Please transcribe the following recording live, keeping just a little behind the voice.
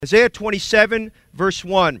Isaiah 27, verse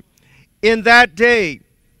 1. In that day,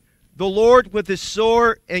 the Lord with his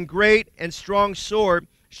sore and great and strong sword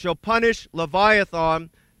shall punish Leviathan,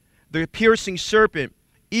 the piercing serpent,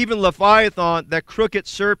 even Leviathan, that crooked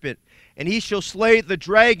serpent, and he shall slay the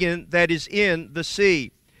dragon that is in the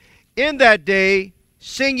sea. In that day,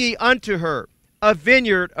 sing ye unto her, a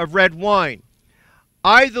vineyard of red wine.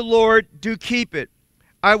 I, the Lord, do keep it.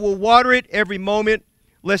 I will water it every moment,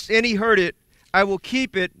 lest any hurt it. I will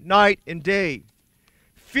keep it night and day.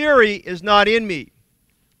 Fury is not in me.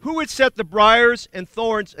 Who would set the briars and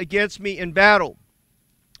thorns against me in battle?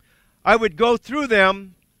 I would go through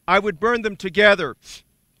them, I would burn them together.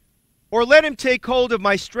 Or let him take hold of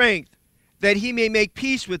my strength, that he may make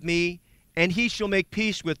peace with me, and he shall make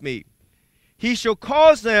peace with me. He shall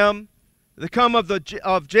cause them, the come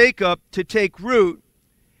of Jacob, to take root.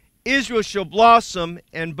 Israel shall blossom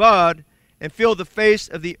and bud, and fill the face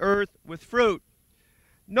of the earth with fruit.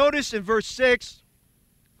 Notice in verse 6,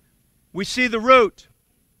 we see the root.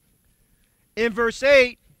 In verse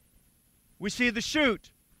 8, we see the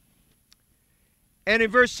shoot. And in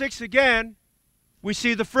verse 6 again, we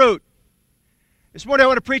see the fruit. This morning I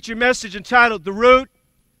want to preach a message entitled, The Root,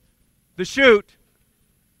 the Shoot,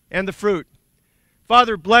 and the Fruit.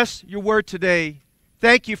 Father, bless your word today.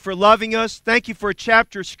 Thank you for loving us. Thank you for a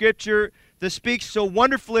chapter of Scripture that speaks so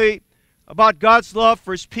wonderfully about God's love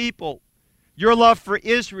for his people, your love for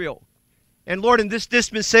Israel. And Lord, in this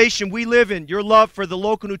dispensation we live in, your love for the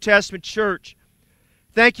local New Testament church.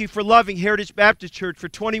 Thank you for loving Heritage Baptist Church for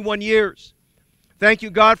 21 years. Thank you,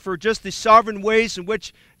 God, for just the sovereign ways in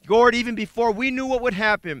which, Lord, even before we knew what would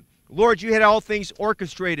happen, Lord, you had all things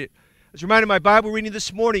orchestrated. I was reminded of my Bible reading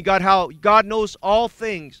this morning, God, how God knows all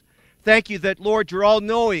things. Thank you that, Lord, you're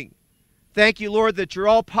all-knowing. Thank you, Lord, that you're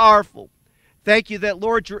all-powerful. Thank you that,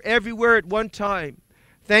 Lord, you're everywhere at one time.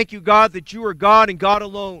 Thank you, God, that you are God and God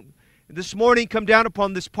alone. And this morning, come down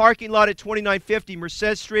upon this parking lot at 2950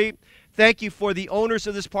 Merced Street. Thank you for the owners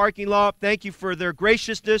of this parking lot. Thank you for their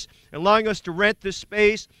graciousness in allowing us to rent this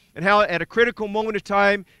space, and how at a critical moment of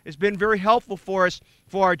time it's been very helpful for us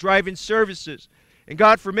for our drive-in services. And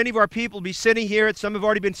God, for many of our people to be sitting here, some have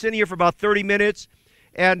already been sitting here for about 30 minutes,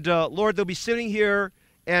 and Lord, they'll be sitting here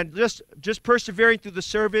and just persevering through the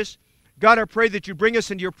service. God, I pray that you bring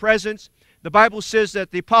us into your presence. The Bible says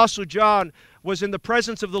that the Apostle John was in the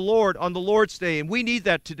presence of the Lord on the Lord's Day, and we need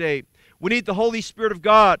that today. We need the Holy Spirit of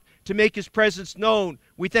God to make his presence known.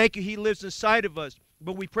 We thank you he lives inside of us.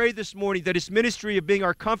 But we pray this morning that his ministry of being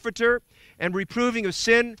our comforter and reproving of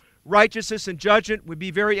sin, righteousness, and judgment would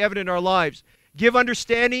be very evident in our lives. Give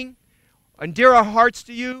understanding, endear our hearts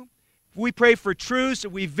to you. We pray for truths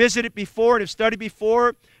that we've visited before and have studied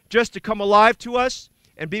before, just to come alive to us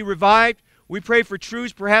and be revived. We pray for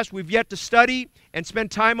truths perhaps we've yet to study and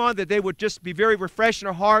spend time on, that they would just be very refreshed in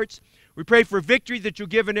our hearts. We pray for victory that you'll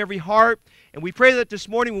give in every heart. And we pray that this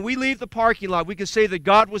morning when we leave the parking lot, we can say that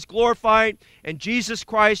God was glorified and Jesus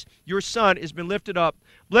Christ, your Son, has been lifted up.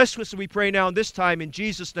 Bless us, we pray now in this time in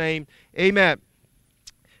Jesus' name. Amen.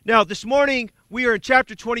 Now, this morning, we are in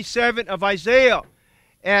chapter 27 of Isaiah.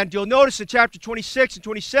 And you'll notice in chapter 26 and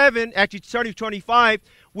 27, actually starting with 25,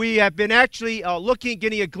 we have been actually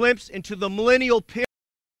getting a glimpse into the millennial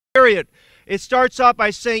period. It starts off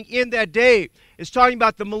by saying, in that day. It's talking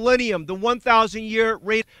about the millennium, the 1,000-year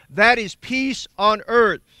reign. That is peace on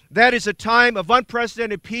earth. That is a time of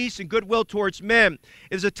unprecedented peace and goodwill towards men.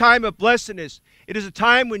 It is a time of blessedness. It is a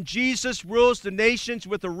time when Jesus rules the nations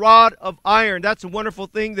with a rod of iron. That's a wonderful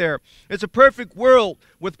thing there. It's a perfect world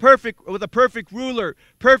with a perfect ruler,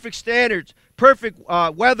 perfect standards, perfect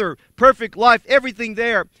weather, perfect life, everything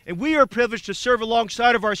there. And we are privileged to serve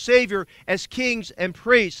alongside of our Savior as kings and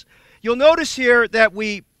priests. You'll notice here that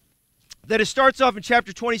it starts off in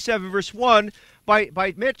chapter 27, verse 1,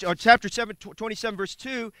 or chapter 27, verse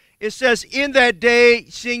 2. It says, in that day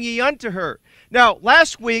sing ye unto her. Now,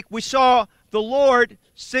 last week we saw the Lord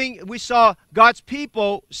sing, we saw God's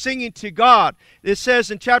people singing to God. It says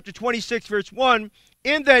in chapter 26, verse 1,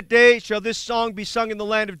 in that day shall this song be sung in the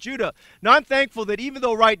land of Judah. Now, I'm thankful that even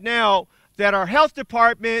though right now that our health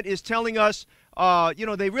department is telling us,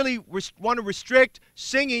 they really want to restrict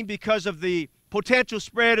singing because of the potential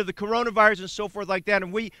spread of the coronavirus and so forth like that,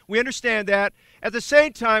 and we understand that. At the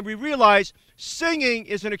same time, we realize singing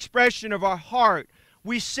is an expression of our heart.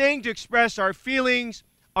 We sing to express our feelings,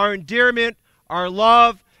 our endearment, our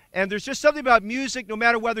love, and there's just something about music, no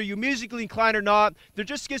matter whether you're musically inclined or not, there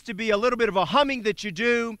just gets to be a little bit of a humming that you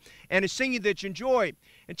do and a singing that you enjoy.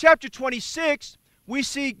 In chapter 26, we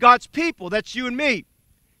see God's people, that's you and me,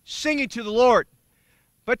 singing to the Lord.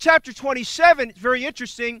 But chapter 27 is very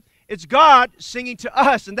interesting. It's God singing to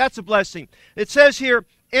us, and that's a blessing. It says here,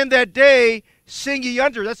 in that day sing ye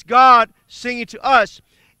unto her. That's God singing to us.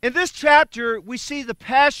 In this chapter, we see the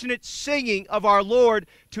passionate singing of our Lord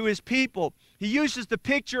to his people. He uses the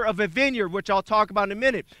picture of a vineyard, which I'll talk about in a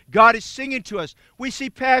minute. God is singing to us. We see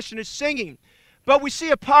passionate singing. But we see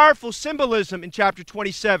a powerful symbolism in chapter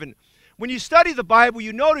 27. When you study the Bible,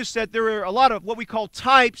 you notice that there are a lot of what we call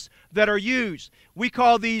types that are used. We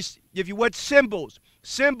call these, if you would, symbols.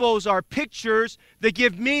 Symbols are pictures that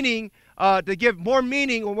give meaning, to give more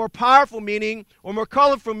meaning or more powerful meaning or more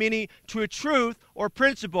colorful meaning to a truth or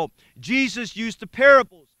principle. Jesus used the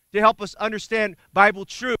parables to help us understand Bible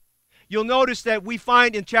truth. You'll notice that we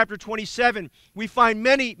find in chapter 27, we find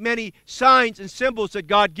many, many signs and symbols that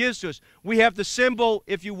God gives us. We have the symbol,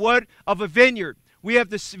 if you would, of a vineyard. We have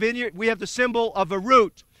the vineyard. We have the symbol of a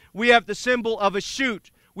root. We have the symbol of a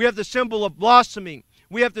shoot. We have the symbol of blossoming.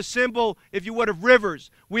 We have the symbol, if you would, of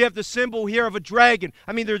rivers. We have the symbol here of a dragon.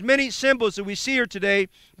 I mean, there's many symbols that we see here today,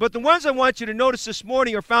 but the ones I want you to notice this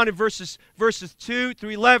morning are found in verses 2 through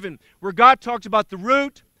 11, where God talks about the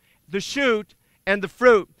root, the shoot, and the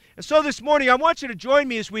fruit. And so this morning, I want you to join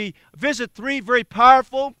me as we visit three very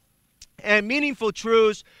powerful and meaningful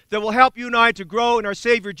truths that will help you and I to grow in our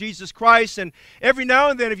Savior Jesus Christ. And every now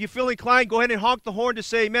and then, if you feel inclined, go ahead and honk the horn to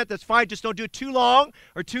say amen. That's fine. Just don't do it too long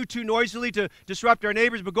or too noisily to disrupt our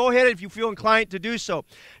neighbors. But go ahead if you feel inclined to do so.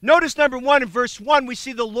 Notice number 1 in verse 1, we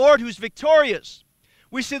see the Lord who's victorious.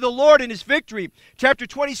 We see the Lord in his victory. Chapter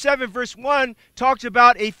 27, verse 1 talks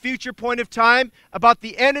about a future point of time, about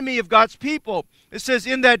the enemy of God's people. It says,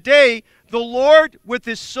 in that day, the Lord with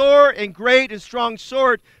his sore and great and strong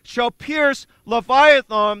sword shall pierce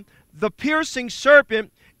Leviathan, the piercing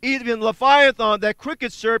serpent, even Leviathan, that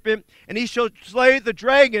crooked serpent, and he shall slay the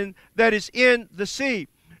dragon that is in the sea.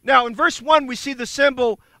 Now, in verse 1, we see the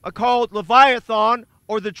symbol called Leviathan,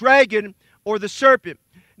 or the dragon, or the serpent.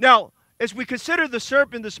 Now, as we consider the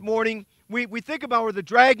serpent this morning, we think about where the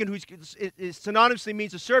dragon, who synonymously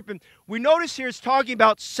means a serpent, we notice here it's talking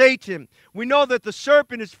about Satan. We know that the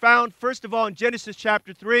serpent is found, first of all, in Genesis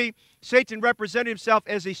chapter 3. Satan represented himself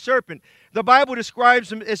as a serpent. The Bible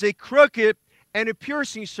describes him as a crooked and a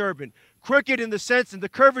piercing serpent. Crooked in the sense and the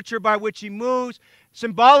curvature by which he moves,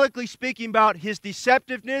 symbolically speaking about his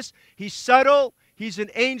deceptiveness. He's subtle. He's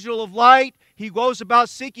an angel of light. He goes about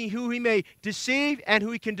seeking who he may deceive and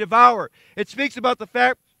who he can devour. It speaks about the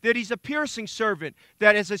fact that he's a piercing serpent,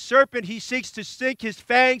 that as a serpent he seeks to sink his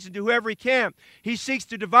fangs into whoever he can. He seeks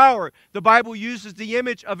to devour. The Bible uses the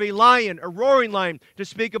image of a lion, a roaring lion, to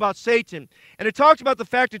speak about Satan. And it talks about the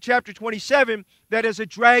fact in chapter 27 that as a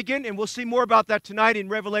dragon, and we'll see more about that tonight in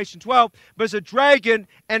Revelation 12, but as a dragon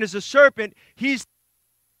and as a serpent, he's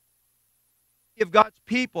of God's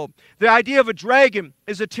people. The idea of a dragon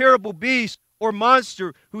is a terrible beast or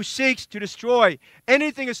monster who seeks to destroy.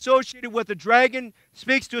 Anything associated with a dragon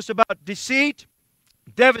speaks to us about deceit,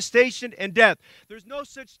 devastation, and death. There's no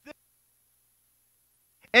such thing.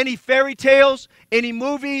 Any fairy tales, any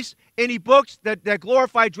movies, any books that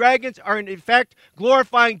glorify dragons are in fact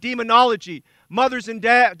glorifying demonology. Mothers and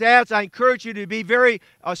dads, I encourage you to be very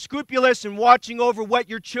scrupulous in watching over what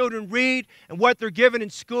your children read and what they're given in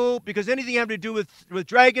school, because anything having to do with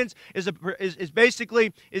dragons is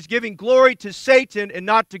basically giving glory to Satan and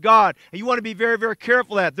not to God. And you want to be very, very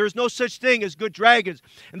careful of that. There's no such thing as good dragons.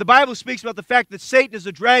 And the Bible speaks about the fact that Satan is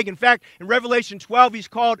a dragon. In fact, in Revelation 12, he's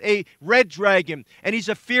called a red dragon, and he's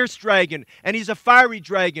a fierce dragon, and he's a fiery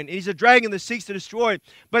dragon, and he's a dragon that seeks to destroy.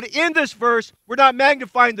 But in this verse, we're not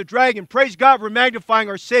magnifying the dragon. Praise God, we're magnifying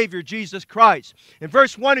our Savior, Jesus Christ. In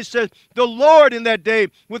verse 1 it says, the Lord in that day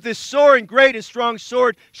with his sore and great and strong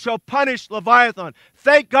sword shall punish Leviathan.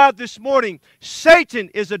 Thank God this morning, Satan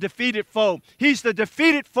is a defeated foe. He's the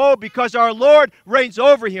defeated foe because our Lord reigns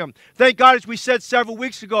over him. Thank God, as we said several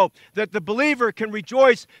weeks ago, that the believer can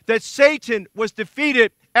rejoice that Satan was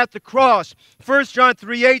defeated at the cross. 1 John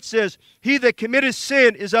 3:8 says, he that committeth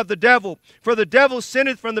sin is of the devil, for the devil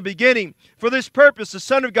sinneth from the beginning. For this purpose the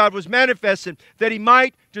Son of God was manifested, that he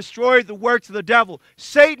might destroy the works of the devil.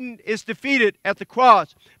 Satan is defeated at the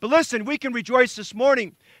cross. But listen, we can rejoice this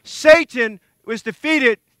morning. Satan was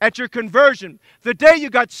defeated at your conversion. The day you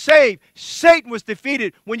got saved, Satan was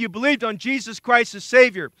defeated when you believed on Jesus Christ as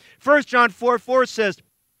Savior. 1 John 4:4 says,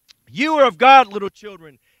 you are of God, little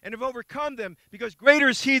children, and have overcome them, because greater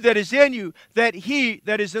is he that is in you than he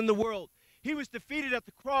that is in the world. He was defeated at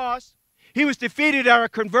the cross. He was defeated at our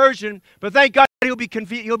conversion, but thank God he'll be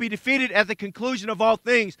defeated at the conclusion of all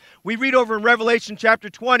things. We read over in Revelation chapter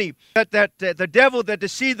 20 that the devil that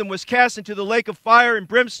deceived them was cast into the lake of fire and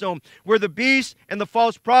brimstone, where the beast and the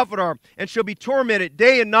false prophet are, and shall be tormented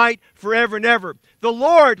day and night forever and ever. The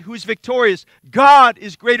Lord who is victorious. God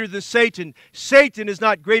is greater than Satan. Satan is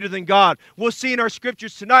not greater than God. We'll see in our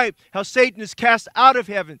scriptures tonight how Satan is cast out of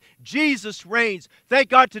heaven. Jesus reigns. Thank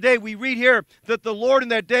God today we read here that the Lord in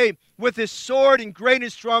that day with his sword and great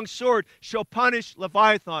and strong sword shall punish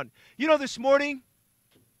Leviathan. You know, this morning,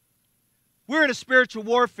 we're in a spiritual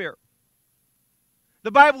warfare.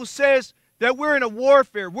 The Bible says that we're in a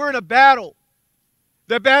warfare. We're in a battle.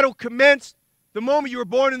 That battle commenced the moment you were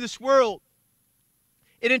born in this world.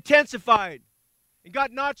 It intensified and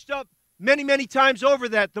got notched up many, many times over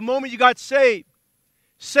that the moment you got saved.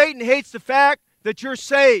 Satan hates the fact that you're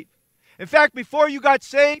saved. In fact, before you got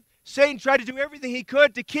saved, Satan tried to do everything he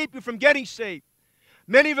could to keep you from getting saved.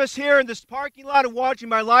 Many of us here in this parking lot and watching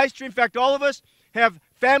my live stream, in fact, all of us have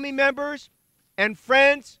family members and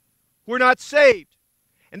friends who are not saved.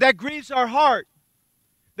 And that grieves our heart.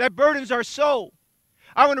 That burdens our soul.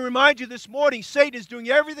 I want to remind you this morning, Satan is doing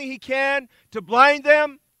everything he can to blind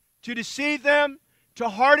them, to deceive them, to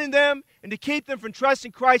harden them, and to keep them from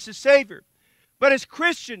trusting Christ as Savior. But as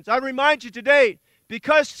Christians, I remind you today,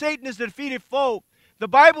 because Satan is the defeated foe, the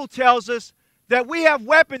Bible tells us that we have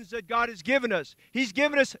weapons that God has given us. He's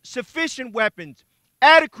given us sufficient weapons,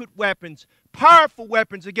 adequate weapons, powerful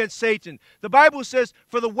weapons against Satan. The Bible says,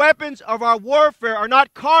 for the weapons of our warfare are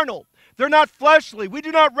not carnal. They're not fleshly. We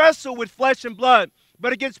do not wrestle with flesh and blood,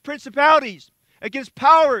 but against principalities, against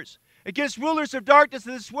powers, against rulers of darkness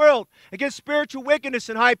in this world, against spiritual wickedness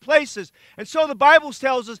in high places. And so the Bible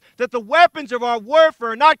tells us that the weapons of our warfare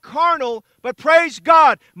are not carnal, but praise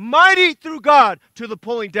God, mighty through God to the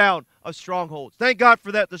pulling down of strongholds. Thank God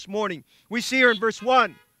for that this morning. We see here in verse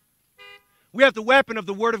 1, we have the weapon of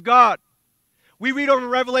the Word of God. We read over in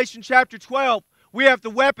Revelation chapter 12, we have the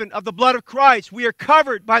weapon of the blood of Christ. We are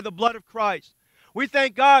covered by the blood of Christ. We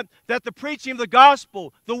thank God that the preaching of the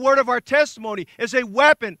gospel, the word of our testimony, is a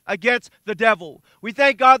weapon against the devil. We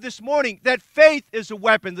thank God this morning that faith is a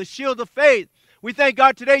weapon, the shield of faith. We thank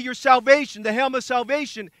God today your salvation, the helmet of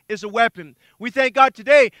salvation, is a weapon. We thank God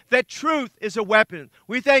today that truth is a weapon.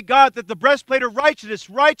 We thank God that the breastplate of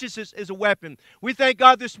righteousness is a weapon. We thank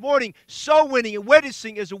God this morning soul winning and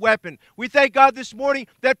witnessing is a weapon. We thank God this morning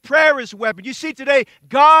that prayer is a weapon. You see today,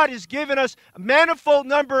 God has given us a manifold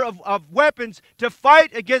number of weapons to fight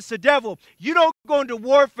against the devil. You don't go into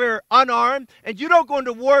warfare unarmed, and you don't go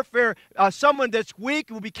into warfare someone that's weak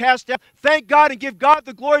will be cast down. Thank God and give God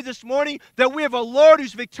the glory this morning that we have a Lord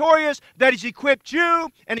who's victorious, that He's equipped you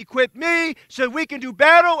and equipped me so we can do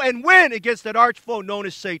battle and win against that arch foe known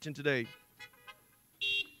as Satan today.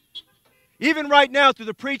 Even right now, through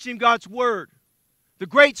the preaching of God's Word, the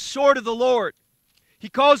great sword of the Lord, He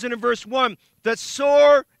calls it in verse 1, the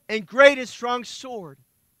sore and great and strong sword.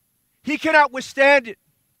 He cannot withstand it.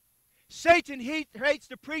 Satan hates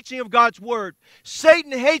the preaching of God's Word.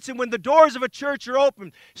 Satan hates it when the doors of a church are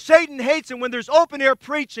open. Satan hates it when there's open-air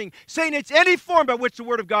preaching. Satan hates any form by which the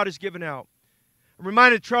Word of God is given out. I'm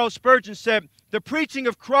reminded Charles Spurgeon said, the preaching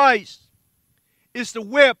of Christ is the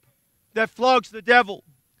whip that flogs the devil.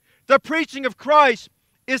 The preaching of Christ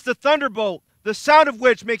is the thunderbolt, the sound of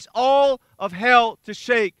which makes all of hell to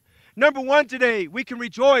shake. Number one today, we can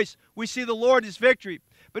rejoice. We see the Lord is victory.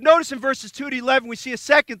 But notice in verses 2 to 11, we see a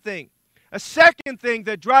second thing. A second thing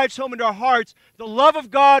that drives home into our hearts, the love of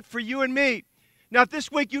God for you and me. Now, if this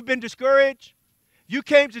week you've been discouraged, you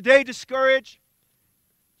came today discouraged,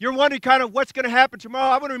 you're wondering kind of what's going to happen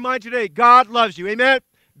tomorrow, I want to remind you today, God loves you. Amen?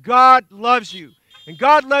 God loves you. And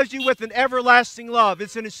God loves you with an everlasting love.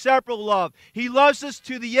 It's an inseparable love. He loves us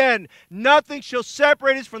to the end. Nothing shall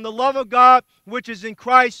separate us from the love of God, which is in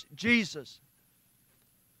Christ Jesus.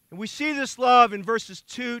 And we see this love in verses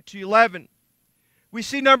 2 to 11. We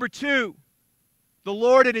see number 2, the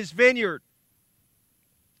Lord and His vineyard.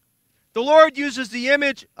 The Lord uses the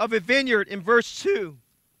image of a vineyard in verse 2.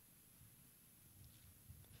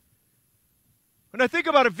 When I think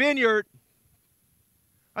about a vineyard,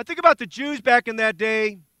 I think about the Jews back in that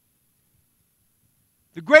day.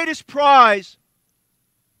 The greatest prize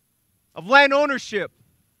of land ownership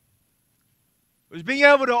was being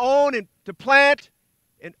able to own and to plant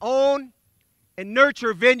and own and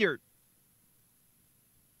nurture a vineyard.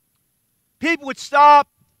 People would stop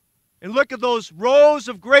and look at those rows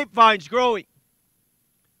of grapevines growing.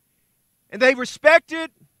 And they respected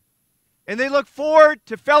and they looked forward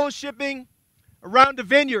to fellowshipping around the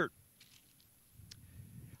vineyard.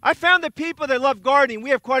 I found that people that love gardening, we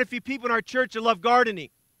have quite a few people in our church that love gardening.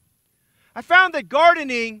 I found that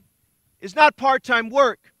gardening is not part-time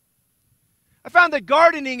work. I found that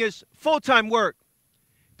gardening is full-time work.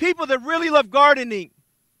 People that really love gardening,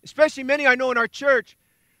 especially many I know in our church,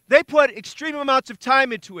 they put extreme amounts of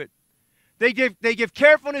time into it. They give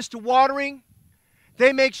carefulness to watering.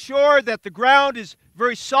 They make sure that the ground is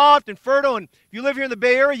very soft and fertile. And if you live here in the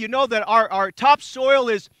Bay Area, you know that our topsoil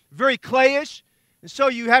is very clayish. And so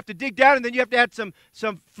you have to dig down, and then you have to add some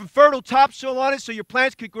fertile topsoil on it so your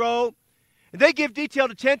plants could grow. And they give detailed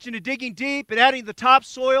attention to digging deep and adding the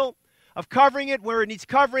topsoil, of covering it where it needs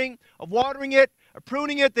covering, of watering it, of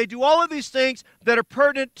pruning it. They do all of these things that are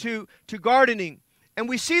pertinent to gardening. And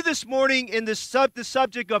we see this morning in this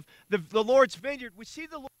subject of the Lord's vineyard, we see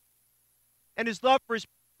the Lord and his love for his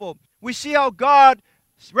people. We see how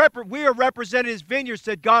we are represented as vineyards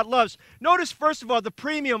that God loves. Notice, first of all, the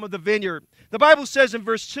premium of the vineyard. The Bible says in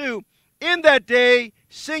verse 2, "In that day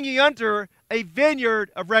sing ye unto her a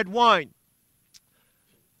vineyard of red wine."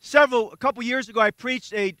 A couple years ago, I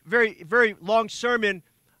preached a very, very long sermon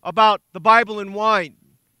about the Bible and wine.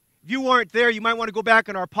 If you weren't there, you might want to go back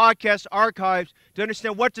in our podcast archives to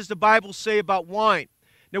understand what does the Bible say about wine.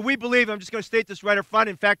 Now, we believe, I'm just going to state this right up front,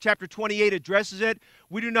 in fact, chapter 28 addresses it.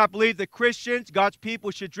 We do not believe that Christians, God's people,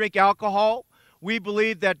 should drink alcohol. We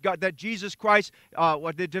believe that Jesus Christ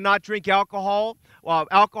did not drink alcohol.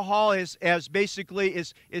 Alcohol is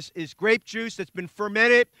grape juice that's been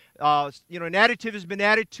fermented. An additive has been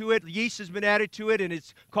added to it. Yeast has been added to it, and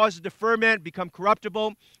it causes it to ferment, become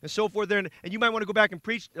corruptible, and so forth. And you might want to go back and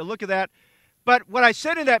look at that. But what I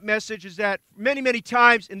said in that message is that many, many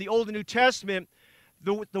times in the Old and New Testament,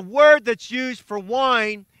 the word that's used for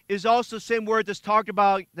wine is also the same word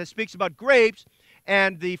that speaks about grapes,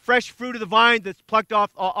 and the fresh fruit of the vine that's plucked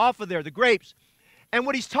off of there, the grapes. And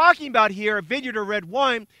what he's talking about here, a vineyard of red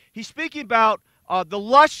wine, he's speaking about the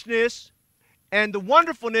lushness and the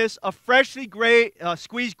wonderfulness of freshly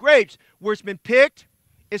squeezed grapes, where it's been picked,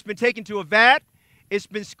 it's been taken to a vat, it's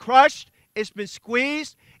been crushed, it's been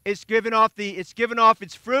squeezed, it's given off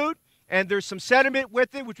its fruit, and there's some sediment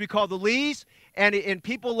with it, which we call the lees, and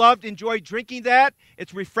people enjoy drinking that.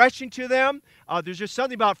 It's refreshing to them. There's just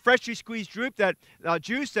something about freshly squeezed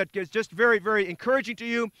juice that is just very, very encouraging to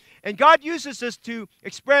you. And God uses this to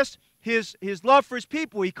express his love for his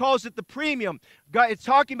people. He calls it the premium. It's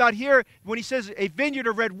talking about here, when he says a vineyard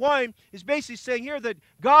of red wine, is basically saying here that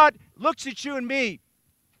God looks at you and me,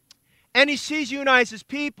 and he sees you and I as his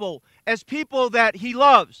people that he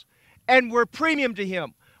loves, and we're premium to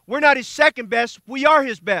him. We're not his second best. We are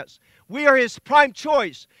his best. We are his prime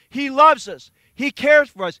choice. He loves us. He cares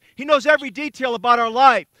for us. He knows every detail about our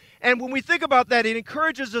life. And when we think about that, it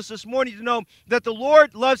encourages us this morning to know that the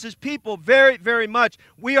Lord loves his people very, very much.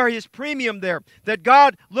 We are his premium there. That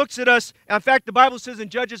God looks at us. In fact, the Bible says in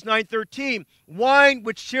Judges 9:13, "Wine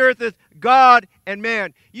which cheereth God and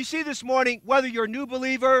man." You see this morning, whether you're a new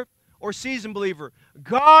believer or seasoned believer,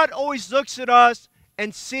 God always looks at us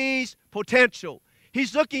and sees potential.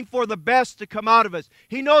 He's looking for the best to come out of us.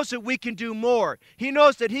 He knows that we can do more. He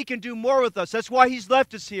knows that he can do more with us. That's why he's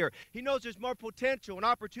left us here. He knows there's more potential and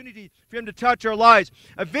opportunity for him to touch our lives.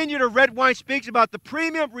 A vineyard of red wine speaks about the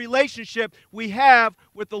premium relationship we have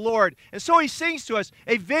with the Lord. And so he sings to us,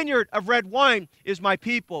 "A vineyard of red wine is my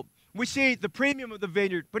people." We see the premium of the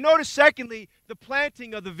vineyard. But notice, secondly, the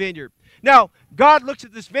planting of the vineyard. Now, God looks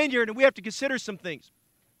at this vineyard, and we have to consider some things.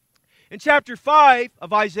 In chapter 5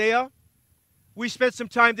 of Isaiah, we spent some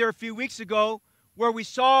time there a few weeks ago where we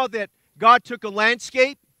saw that God took a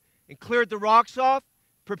landscape and cleared the rocks off,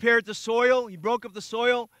 prepared the soil, he broke up the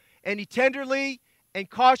soil, and he tenderly and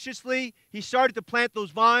cautiously, he started to plant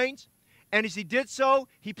those vines. And as he did so,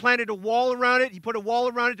 he planted a wall around it. He put a wall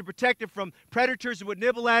around it to protect it from predators who would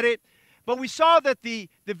nibble at it. But we saw that the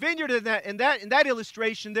vineyard in that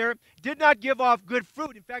illustration there did not give off good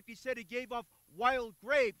fruit. In fact, he said it gave off wild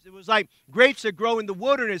grapes. It was like grapes that grow in the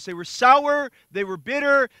wilderness. They were sour, they were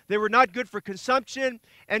bitter, they were not good for consumption.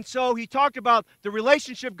 And so he talked about the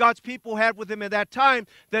relationship God's people had with him at that time,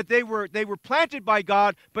 that they were planted by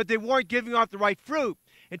God, but they weren't giving off the right fruit.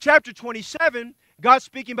 In chapter 27, God's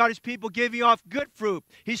speaking about his people giving off good fruit.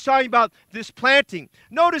 He's talking about this planting.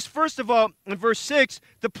 Notice, first of all, in verse 6,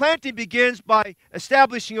 the planting begins by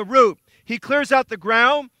establishing a root. He clears out the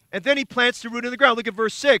ground, and then he plants the root in the ground. Look at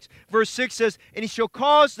verse 6. Verse 6 says, "And he shall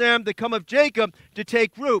cause them that come of Jacob to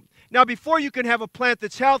take root." Now, before you can have a plant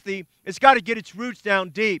that's healthy, it's got to get its roots down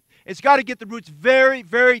deep. It's got to get the roots very,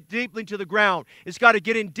 very deeply into the ground. It's got to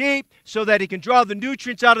get in deep so that it can draw the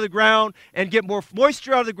nutrients out of the ground and get more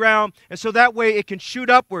moisture out of the ground, and so that way it can shoot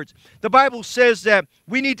upwards. The Bible says that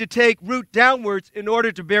we need to take root downwards in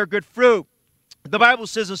order to bear good fruit. The Bible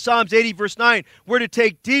says in Psalms 80, verse 9, we're to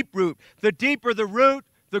take deep root. The deeper the root,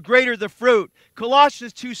 the greater the fruit.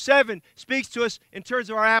 Colossians 2:7 speaks to us in terms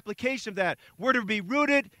of our application of that. We're to be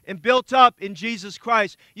rooted and built up in Jesus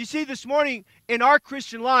Christ. You see, this morning in our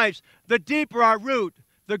Christian lives, the deeper our root,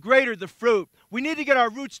 the greater the fruit. We need to get our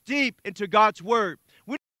roots deep into God's Word.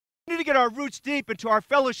 We need to get our roots deep into our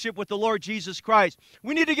fellowship with the Lord Jesus Christ.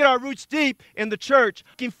 We need to get our roots deep in the church.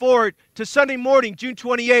 Looking forward to Sunday morning, June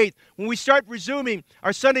 28th, when we start resuming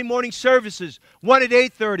our Sunday morning services. One at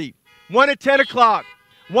 8:30, one at 10 o'clock,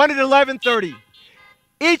 one at 11:30.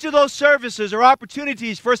 Each of those services are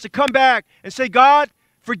opportunities for us to come back and say, God,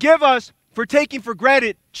 forgive us for taking for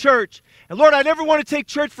granted church. And Lord, I never want to take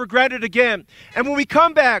church for granted again. And when we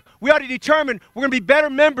come back, we ought to determine we're going to be better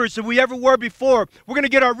members than we ever were before. We're going to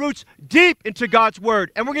get our roots deep into God's Word.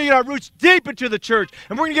 And we're going to get our roots deep into the church.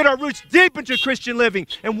 And we're going to get our roots deep into Christian living.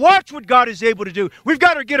 And watch what God is able to do. We've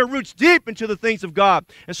got to get our roots deep into the things of God.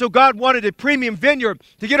 And so God wanted a premium vineyard.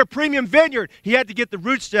 To get a premium vineyard, He had to get the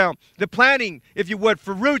roots down. The planting, if you would,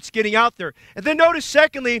 for roots getting out there. And then notice,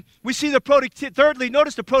 secondly, we see the thirdly,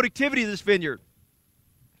 notice the productivity of this vineyard.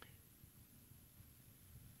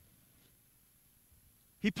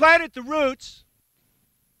 He planted the roots.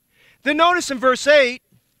 Then notice in verse 8,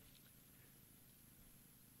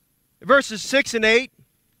 verses 6 and 8,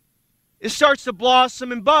 it starts to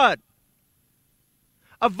blossom and bud.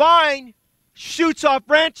 A vine shoots off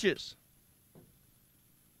branches.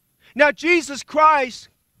 Now, Jesus Christ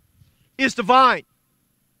is the vine.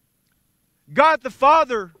 God the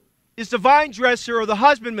Father is the vine dresser or the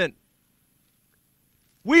husbandman.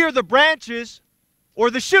 We are the branches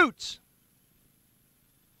or the shoots.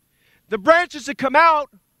 The branches that come out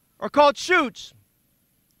are called shoots.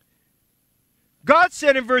 God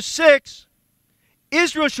said in verse 6,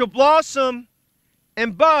 Israel shall blossom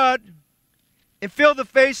and bud and fill the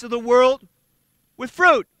face of the world with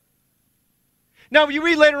fruit. Now, when you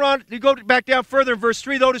read later on, you go back down further in verse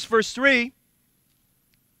 3, notice verse 3.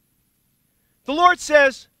 The Lord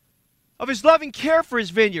says of His loving care for His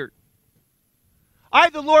vineyard, I,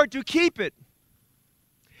 the Lord, do keep it.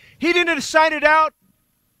 He didn't assign it out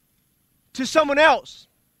to someone else.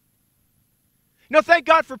 Now, thank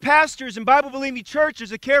God for pastors and Bible-believing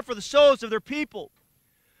churches that care for the souls of their people.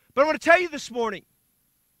 But I want to tell you this morning,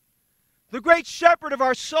 the great shepherd of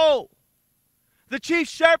our soul, the chief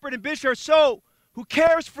shepherd and bishop of our soul, who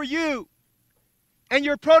cares for you and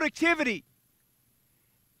your productivity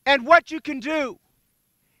and what you can do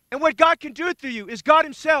and what God can do through you, is God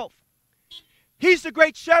Himself. He's the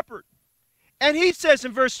great shepherd. And He says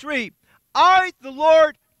in verse 3, I, the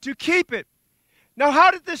Lord, to keep it. Now, how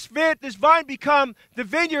did this vine become the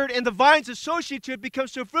vineyard and the vines associated to it become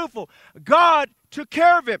so fruitful? God took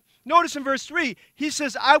care of it. Notice in verse 3, He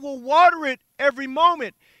says, I will water it every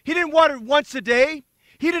moment. He didn't water it once a day.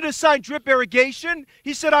 He didn't assign drip irrigation.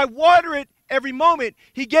 He said, I water it every moment.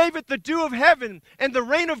 He gave it the dew of heaven and the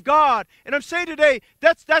rain of God. And I'm saying today,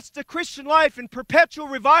 that's the Christian life in perpetual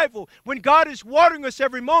revival, when God is watering us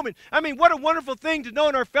every moment. I mean, what a wonderful thing to know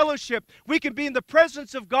in our fellowship. We can be in the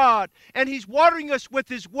presence of God, and He's watering us with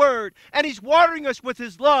His Word, and He's watering us with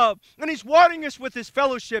His love, and He's watering us with His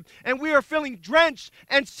fellowship, and we are feeling drenched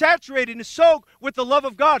and saturated and soaked with the love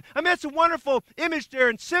of God. I mean, that's a wonderful image there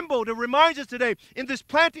and symbol to remind us today, in this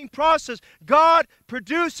planting process, God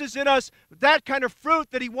produces in us that kind of fruit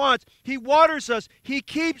that He wants. He waters us. He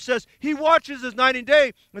keeps us. He watches us night and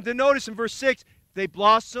day. And then notice in verse 6, they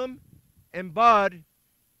blossom and bud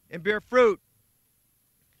and bear fruit.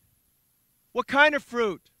 What kind of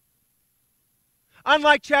fruit?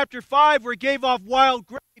 Unlike chapter 5, where it gave off wild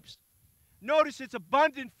grapes, notice it's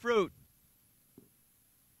abundant fruit.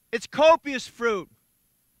 It's copious fruit.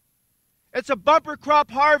 It's a bumper crop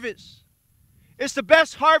harvest. It's the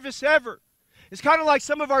best harvest ever. It's kind of like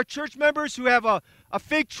some of our church members who have a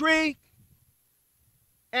fig tree,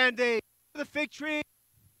 and they the fig tree,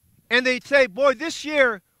 and they say, boy, this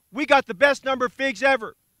year we got the best number of figs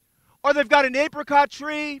ever. Or they've got an apricot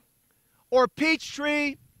tree, or a peach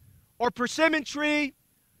tree, or persimmon tree,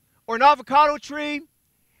 or an avocado tree,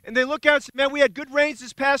 and they look out and say, man, we had good rains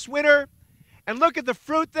this past winter, and look at the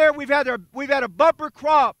fruit there. We've had a bumper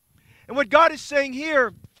crop. And what God is saying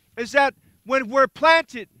here is that when we're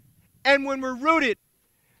planted and when we're rooted,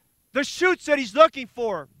 the shoots that He's looking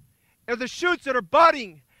for are the shoots that are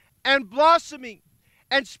budding and blossoming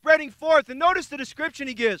and spreading forth. And notice the description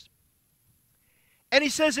He gives. And He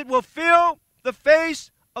says it will fill the face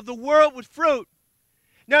of the world with fruit.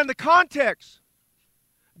 Now, in the context,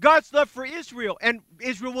 God's love for Israel, and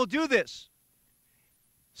Israel will do this.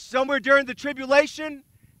 Somewhere during the tribulation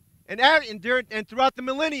and throughout the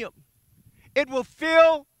millennium, it will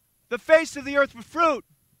fill the face of the earth with fruit.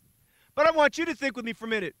 But I want you to think with me for a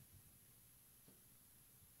minute.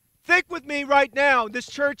 Think with me right now in this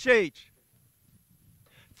church age.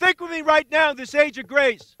 Think with me right now in this age of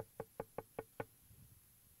grace.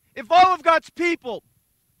 If all of God's people,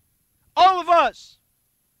 all of us,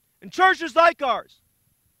 in churches like ours,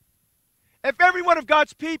 if every one of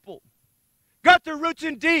God's people got their roots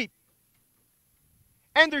in deep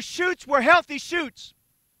and their shoots were healthy shoots,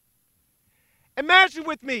 imagine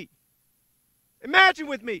with me,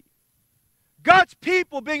 God's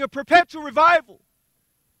people being a perpetual revival,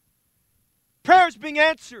 prayers being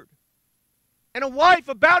answered, and a wife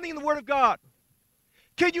abounding in the Word of God.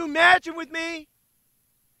 Can you imagine with me?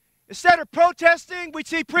 Instead of protesting, we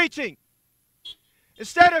see preaching.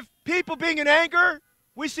 Instead of people being in anger,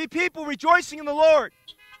 we see people rejoicing in the Lord.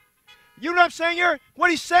 You know what I'm saying here?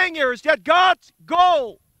 What he's saying here is that God's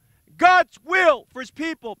goal, God's will for his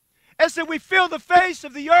people is that we fill the face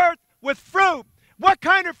of the earth with fruit. What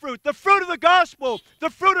kind of fruit? The fruit of the gospel,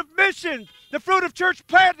 the fruit of mission, the fruit of church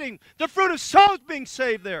planting, the fruit of souls being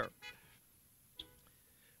saved there.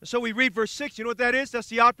 And so we read verse 6. You know what that is? That's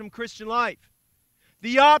the optimum Christian life.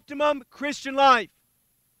 The optimum Christian life.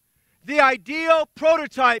 The ideal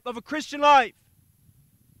prototype of a Christian life.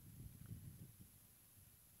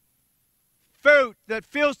 Fruit that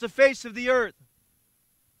fills the face of the earth.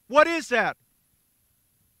 What is that?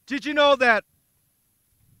 Did you know that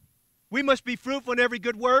we must be fruitful in every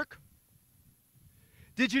good work?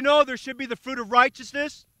 Did you know there should be the fruit of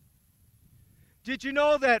righteousness? Did you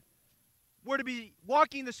know that we're to be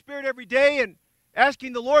walking in the Spirit every day and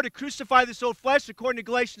asking the Lord to crucify this old flesh according to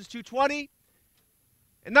Galatians 2:20?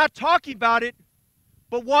 And not talking about it,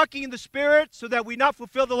 but walking in the Spirit so that we not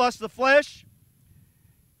fulfill the lust of the flesh.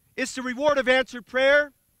 It's the reward of answered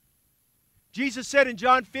prayer. Jesus said in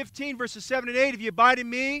John 15, verses 7 and 8, if you abide in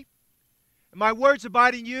me, and my words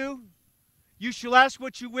abide in you, you shall ask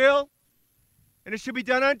what you will, and it shall be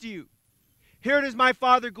done unto you. Herein is my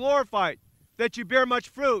Father glorified, that you bear much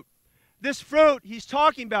fruit. This fruit he's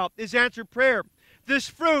talking about is answered prayer. This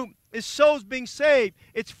fruit is souls being saved.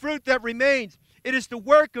 It's fruit that remains. It is the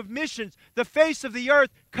work of missions, the face of the earth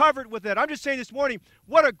covered with it. I'm just saying this morning,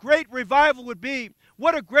 what a great revival would be.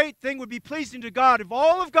 What a great thing would be pleasing to God if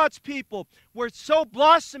all of God's people were so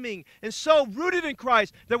blossoming and so rooted in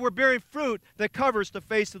Christ that we're bearing fruit that covers the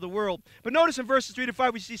face of the world. But notice in verses 3 to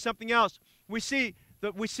 5 we see something else. We see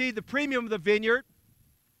the premium of the vineyard,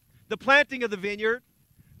 the planting of the vineyard,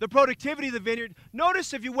 the productivity of the vineyard.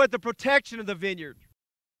 Notice, if you would, the protection of the vineyard.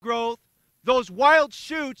 Growth, those wild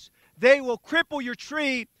shoots, they will cripple your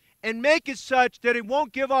tree and make it such that it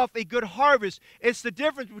won't give off a good harvest. It's the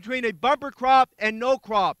difference between a bumper crop and no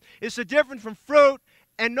crop. It's the difference from fruit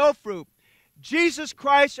and no fruit. Jesus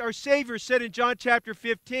Christ, our Savior, said in John chapter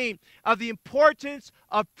 15 of the importance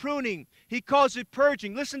of pruning. He calls it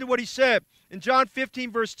purging. Listen to what he said in John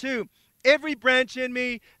 15, verse 2. Every branch in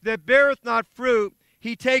me that beareth not fruit,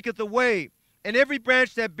 he taketh away. And every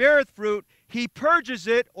branch that beareth fruit, he purges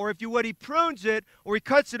it, or if you would, he prunes it, or he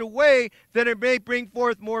cuts it away, that it may bring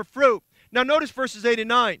forth more fruit. Now notice verses 8 and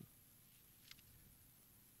 9.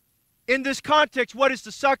 In this context, what is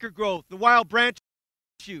the sucker growth? The wild branch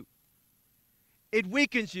you. It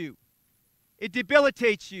weakens you. It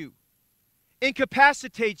debilitates you.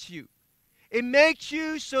 Incapacitates you. It makes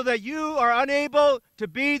you so that you are unable to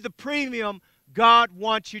be the premium God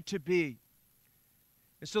wants you to be.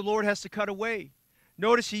 And so the Lord has to cut away.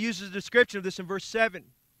 Notice he uses a description of this in verse 7.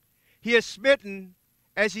 He has smitten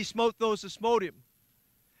as he smote those that smote him.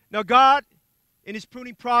 Now God, in his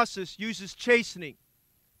pruning process, uses chastening.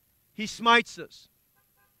 He smites us.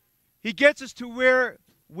 He gets us to where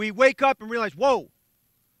we wake up and realize, whoa,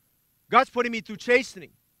 God's putting me through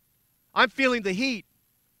chastening. I'm feeling the heat.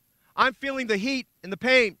 I'm feeling the heat and the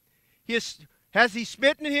pain. Has he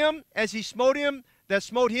smitten him as he smote him that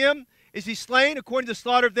smote him? Is he slain according to the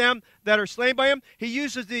slaughter of them that are slain by him? He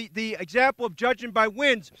uses the example of judging by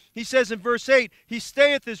winds. He says in verse 8, he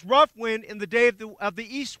stayeth his rough wind in the day of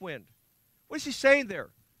the east wind. What is he saying there?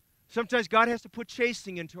 Sometimes God has to put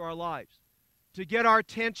chastening into our lives to get our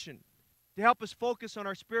attention, to help us focus on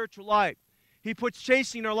our spiritual life. He puts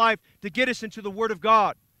chastening in our life to get us into the Word of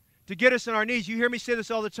God, to get us on our knees. You hear me say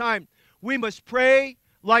this all the time. We must pray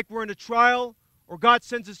like we're in a trial, or God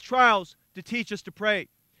sends us trials to teach us to pray.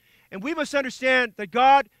 And we must understand that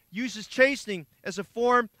God uses chastening as a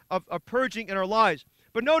form of purging in our lives.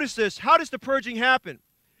 But notice this. How does the purging happen?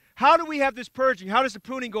 How do we have this purging? How does the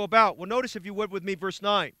pruning go about? Well, notice, if you would, with me, verse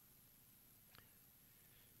 9.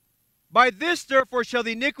 By this, therefore, shall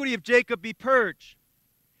the iniquity of Jacob be purged.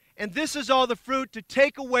 And this is all the fruit to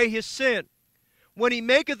take away his sin. When he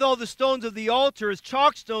maketh all the stones of the altar as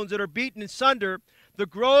chalk stones that are beaten in sunder, the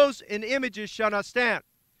groves and images shall not stand.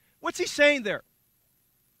 What's he saying there?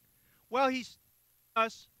 Well, he's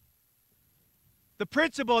us the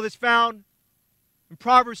principle that's found in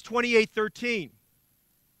Proverbs 28:13.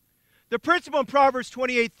 The principle in Proverbs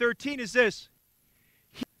 28:13 is this: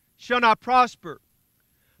 he shall not prosper,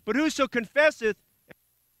 But whoso confesseth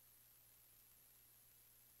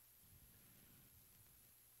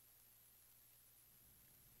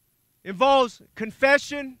involves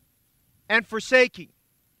confession and forsaking.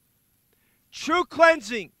 True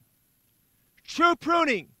cleansing, true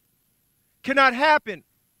pruning cannot happen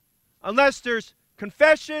unless there's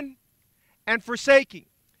confession and forsaking.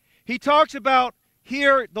 He talks about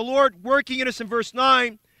here the Lord working in us in verse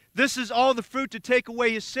 9. This is all the fruit to take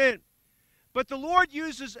away his sin. But the Lord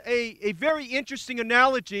uses a very interesting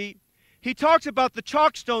analogy. He talks about the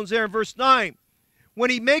chalk stones there in verse 9. When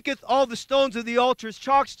he maketh all the stones of the altar as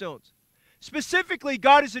chalk stones. Specifically,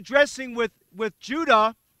 God is addressing with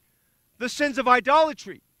Judah the sins of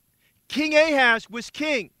idolatry. King Ahaz was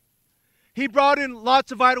king. He brought in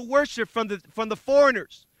lots of idol worship from the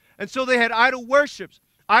foreigners. And so they had idol worships.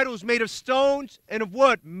 Idols made of stones and of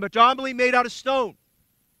wood, predominantly made out of stone.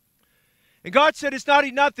 And God said, it's not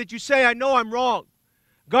enough that you say, I know I'm wrong.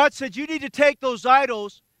 God said, you need to take those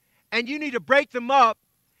idols and you need to break them up.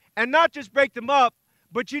 And not just break them up,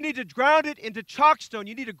 but you need to ground it into chalkstone.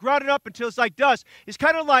 You need to ground it up until it's like dust. It's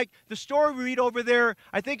kind of like the story we read over there,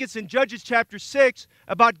 I think it's in Judges chapter 6,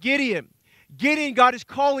 about Gideon. Gideon got his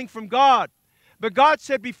calling from God. But God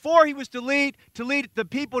said before he was to lead the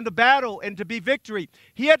people into battle and to be victory,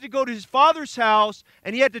 he had to go to his father's house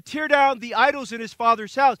and he had to tear down the idols in his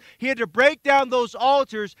father's house. He had to break down those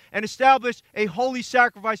altars and establish a holy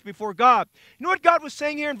sacrifice before God. You know what God was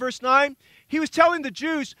saying here in verse 9? He was telling the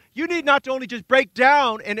Jews, you need not to only just break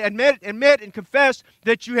down and admit and confess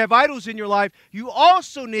that you have idols in your life. You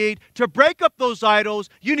also need to break up those idols.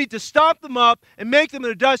 You need to stomp them up and make them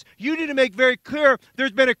into dust. You need to make very clear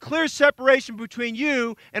there's been a clear separation between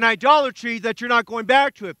you and idolatry, that you're not going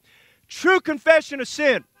back to it. True confession of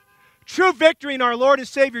sin, true victory in our Lord and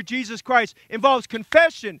Savior Jesus Christ involves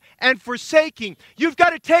confession and forsaking. You've got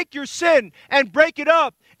to take your sin and break it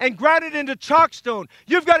up and grind it into chalkstone.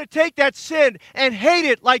 You've got to take that sin and hate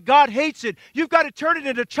it like God hates it. You've got to turn it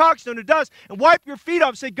into chalkstone to dust and wipe your feet off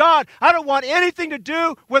and say, God, I don't want anything to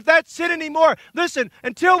do with that sin anymore. Listen,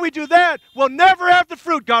 until we do that, we'll never have the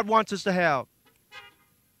fruit God wants us to have.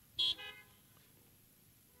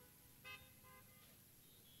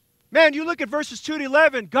 Man, you look at verses 2 to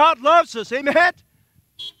 11. God loves us. Amen?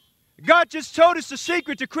 God just told us the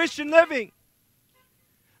secret to Christian living.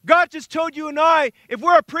 God just told you and I, if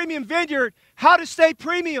we're a premium vineyard, how to stay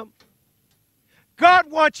premium. God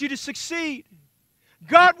wants you to succeed.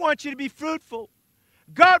 God wants you to be fruitful.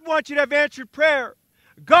 God wants you to have answered prayer.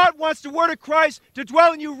 God wants the word of Christ to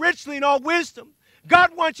dwell in you richly in all wisdom.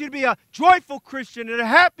 God wants you to be a joyful Christian and a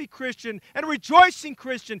happy Christian and a rejoicing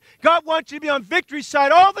Christian. God wants you to be on victory's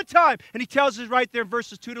side all the time. And he tells us right there in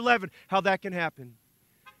verses 2 to 11 how that can happen.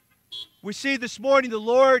 We see this morning the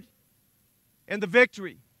Lord and the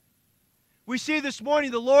victory. We see this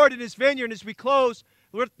morning the Lord in his vineyard. And as we close,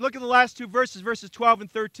 look at the last two verses, verses 12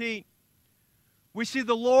 and 13. We see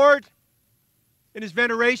the Lord in his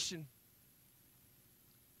veneration.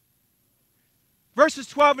 Verses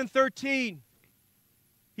 12 and 13.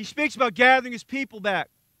 He speaks about gathering his people back.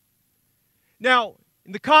 Now,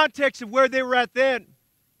 in the context of where they were at then,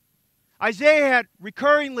 Isaiah had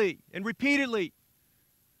recurringly and repeatedly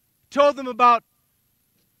told them about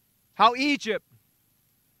how Egypt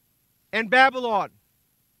and Babylon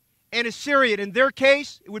and Assyria, in their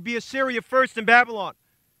case, it would be Assyria first and Babylon,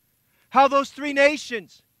 how those three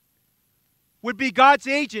nations would be God's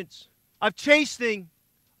agents of chastening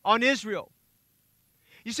on Israel.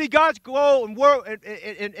 You see, God's goal and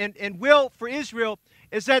will for Israel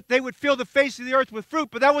is that they would fill the face of the earth with fruit,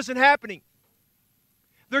 but that wasn't happening.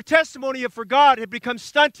 Their testimony for God had become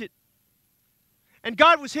stunted. And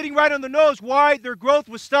God was hitting right on the nose why their growth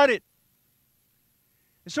was stunted.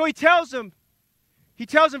 And so he tells them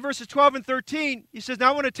verses 12 and 13, he says, now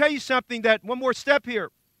I want to tell you something, that one more step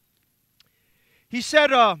here. He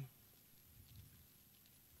said, let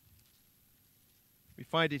me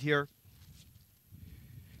find it here.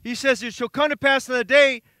 He says, it shall come to pass in the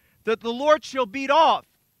day that the Lord shall beat off.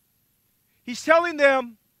 He's telling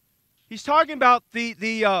them, he's talking about the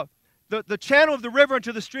channel of the river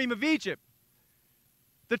into the stream of Egypt.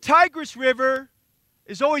 The Tigris River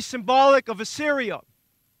is always symbolic of Assyria.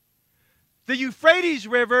 The Euphrates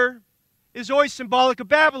River is always symbolic of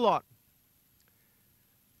Babylon.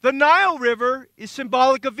 The Nile River is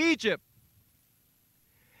symbolic of Egypt.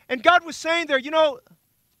 And God was saying there, you know,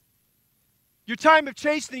 your time of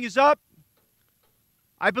chastening is up.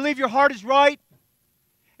 I believe your heart is right.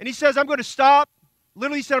 And he says, I'm going to stop.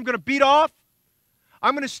 Literally, he said, I'm going to beat off.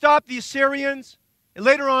 I'm going to stop the Assyrians. And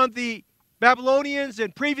later on, the Babylonians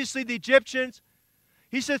and previously the Egyptians.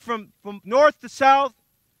 He said, from north to south,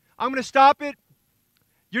 I'm going to stop it.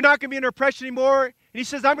 You're not going to be under oppression anymore. And he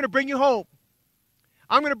says, I'm going to bring you home.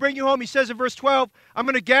 I'm going to bring you home. He says in verse 12, I'm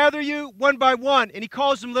going to gather you one by one. And he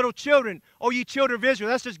calls them little children. Oh, ye children of Israel.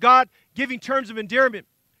 That's just God giving terms of endearment.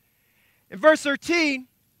 In verse 13,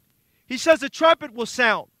 he says a trumpet will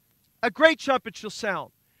sound. A great trumpet shall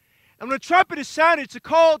sound. And when a trumpet is sounded, it's a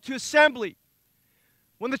call to assembly.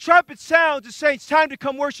 When the trumpet sounds, it's saying it's time to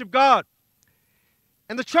come worship God.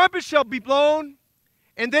 And the trumpet shall be blown,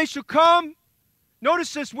 and they shall come.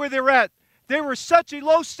 Notice this where they're at. They were such a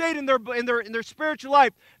low state in their spiritual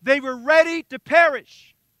life. They were ready to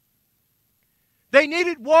perish. They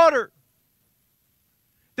needed water.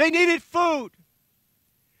 They needed food.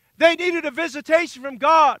 They needed a visitation from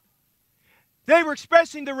God. They were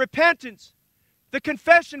expressing the repentance, the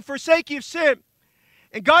confession, forsaking of sin.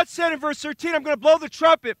 And God said in verse 13, I'm going to blow the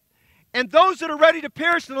trumpet, and those that are ready to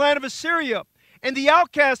perish in the land of Assyria, and the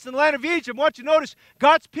outcasts in the land of Egypt. I want you to notice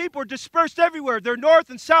God's people are dispersed everywhere. They're north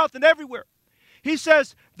and south and everywhere. He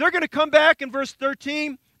says they're going to come back in verse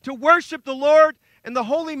 13 to worship the Lord in the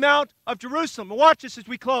holy mount of Jerusalem. And watch this as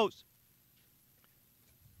we close.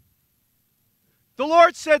 The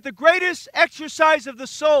Lord said the greatest exercise of the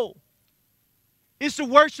soul is the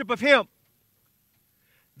worship of Him.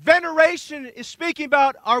 Veneration is speaking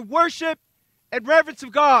about our worship and reverence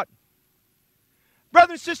of God.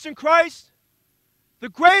 Brother and sister in Christ, the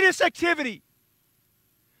greatest activity,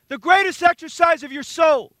 the greatest exercise of your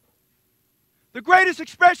soul, the greatest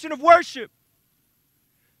expression of worship,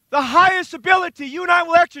 the highest ability you and I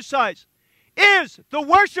will exercise is the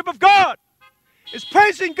worship of God. It's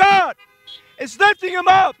praising God. It's lifting Him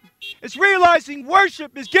up. It's realizing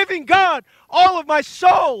worship is giving God all of my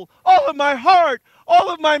soul, all of my heart, all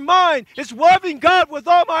of my mind. It's loving God with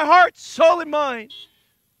all my heart, soul, and mind.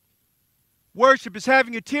 Worship is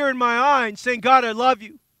having a tear in my eye and saying, God, I love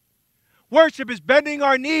you. Worship is bending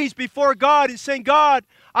our knees before God and saying, God,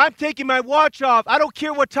 I'm taking my watch off. I don't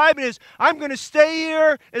care what time it is. I'm going to stay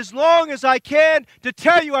here as long as I can to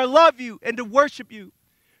tell you I love you and to worship you.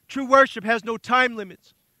 True worship has no time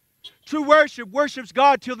limits. True worship worships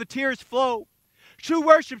God till the tears flow. True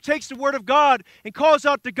worship takes the Word of God and calls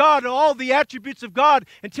out to God and all the attributes of God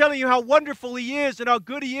and telling you how wonderful He is and how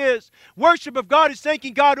good He is. Worship of God is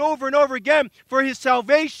thanking God over and over again for His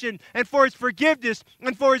salvation and for His forgiveness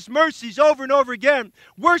and for His mercies over and over again.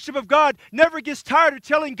 Worship of God never gets tired of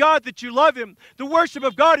telling God that you love Him. The worship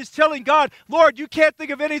of God is telling God, Lord, you can't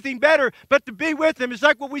think of anything better but to be with Him. It's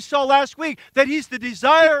like what we saw last week, that He's the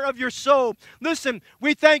desire of your soul. Listen,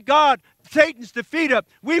 we thank God Satan's defeated.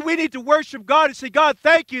 We need to worship God and say, God,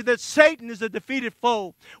 thank you that Satan is a defeated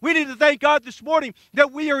foe. We need to thank God this morning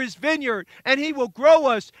that we are His vineyard and He will grow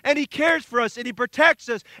us and He cares for us and He protects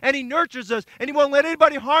us and He nurtures us and He won't let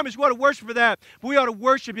anybody harm us. We ought to worship for that. But we ought to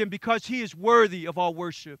worship Him because He is worthy of all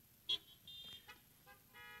worship.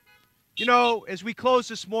 You know, as we close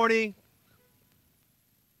this morning,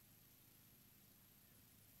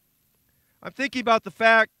 I'm thinking about the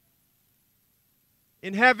fact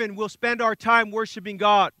in heaven, we'll spend our time worshiping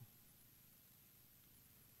God.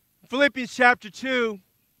 Philippians chapter 2,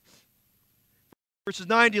 verses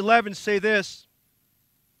 9 to 11 say this.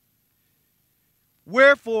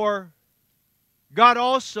 Wherefore, God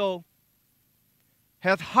also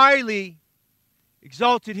hath highly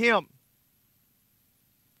exalted Him,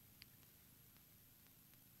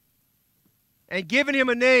 and given Him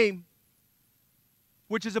a name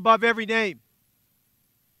which is above every name,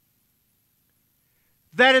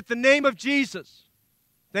 that at the name of Jesus,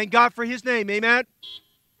 thank God for His name, amen,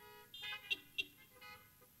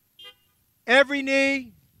 every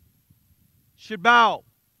knee should bow,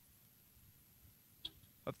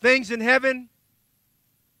 of things in heaven,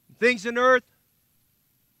 things in earth,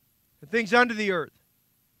 and things under the earth,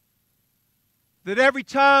 that every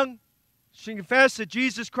tongue should confess that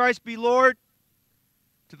Jesus Christ be Lord,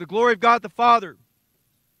 to the glory of God the Father.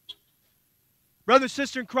 Brother and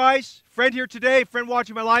sister in Christ, friend here today, friend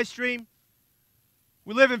watching my live stream,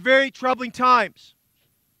 we live in very troubling times.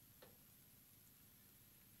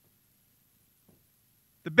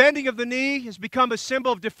 The bending of the knee has become a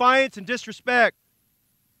symbol of defiance and disrespect.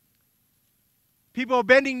 People are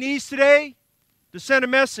bending knees today to send a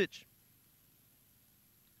message.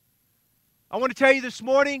 I want to tell you this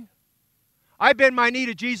morning, I bend my knee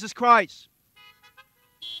to Jesus Christ.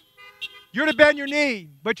 You're to bend your knee,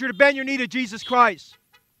 but you're to bend your knee to Jesus Christ.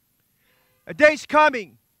 A day's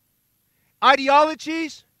coming.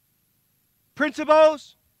 Ideologies,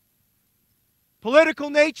 principles, political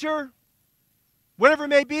nature, whatever it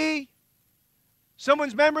may be,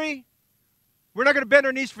 someone's memory, we're not going to bend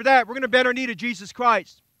our knees for that. We're going to bend our knee to Jesus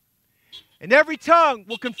Christ. And every tongue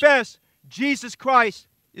will confess Jesus Christ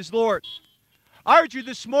is Lord. I urge you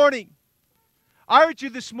this morning,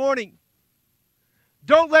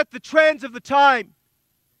 don't let the trends of the time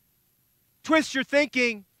twist your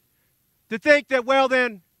thinking to think that, well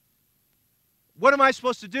then, what am I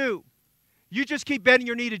supposed to do? You just keep bending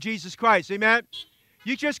your knee to Jesus Christ, amen?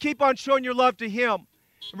 You just keep on showing your love to Him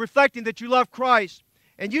and reflecting that you love Christ.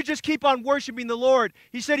 And you just keep on worshiping the Lord.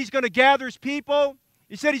 He said He's going to gather His people.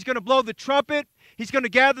 He said He's going to blow the trumpet. He's going to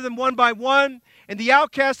gather them one by one. And the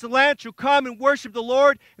outcasts of the land shall come and worship the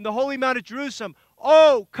Lord in the holy mount of Jerusalem.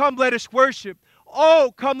 Oh, come, let us worship.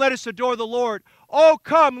 Oh, come, let us adore the Lord. Oh,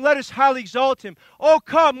 come, let us highly exalt Him. Oh,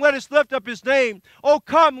 come, let us lift up His name. Oh,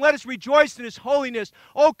 come, let us rejoice in His holiness.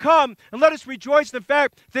 Oh, come, and let us rejoice in the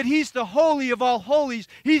fact that He's the holy of all holies.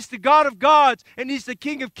 He's the God of gods, and He's the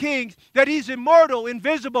King of kings, that He's immortal,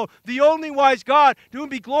 invisible, the only wise God, to whom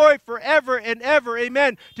be glory forever and ever.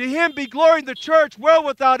 Amen. To Him be glory in the church, world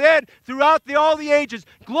without end, throughout all the ages.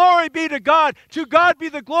 Glory be to God. To God be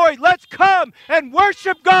the glory. Let's come and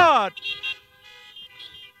worship God.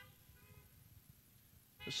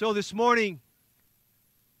 So this morning,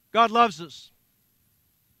 God loves us.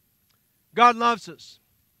 God loves us.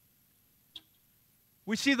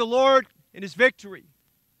 We see the Lord in His victory.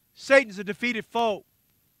 Satan's a defeated foe.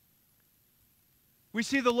 We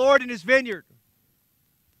see the Lord in His vineyard.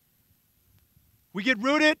 We get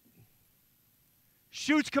rooted,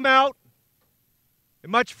 shoots come out,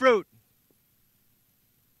 and much fruit.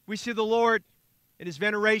 We see the Lord in His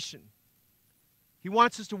veneration. He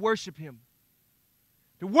wants us to worship Him.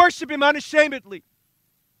 To worship Him unashamedly.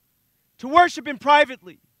 To worship Him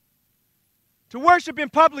privately. To worship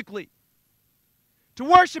Him publicly. To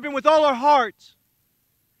worship Him with all our hearts.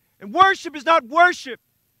 And worship is not worship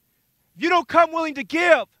if you don't come willing to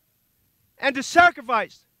give and to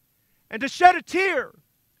sacrifice and to shed a tear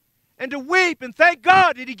and to weep and thank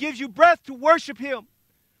God that He gives you breath to worship Him.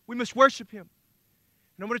 We must worship Him.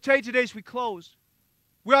 And I'm going to tell you today as we close,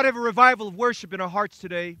 we ought to have a revival of worship in our hearts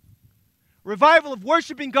today. Revival of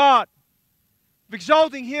worshiping God, of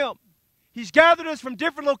exalting Him. He's gathered us from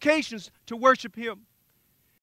different locations to worship Him.